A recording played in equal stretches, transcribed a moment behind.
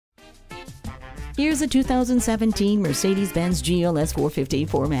Here's a 2017 Mercedes-Benz GLS450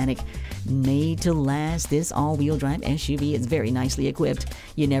 4MATIC. Made to last, this all-wheel drive SUV is very nicely equipped.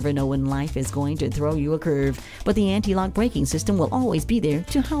 You never know when life is going to throw you a curve, but the anti-lock braking system will always be there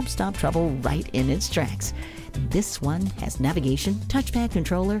to help stop trouble right in its tracks. This one has navigation, touchpad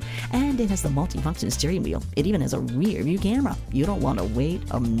controller, and it has the multifunction steering wheel. It even has a rear view camera. You don't want to wait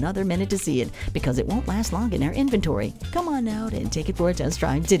another minute to see it because it won't last long in our inventory. Come on out and take it for a test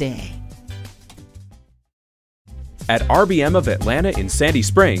drive today. At RBM of Atlanta in Sandy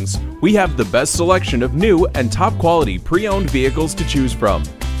Springs, we have the best selection of new and top-quality pre-owned vehicles to choose from.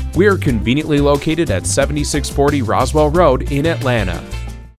 We are conveniently located at 7640 Roswell Road in Atlanta.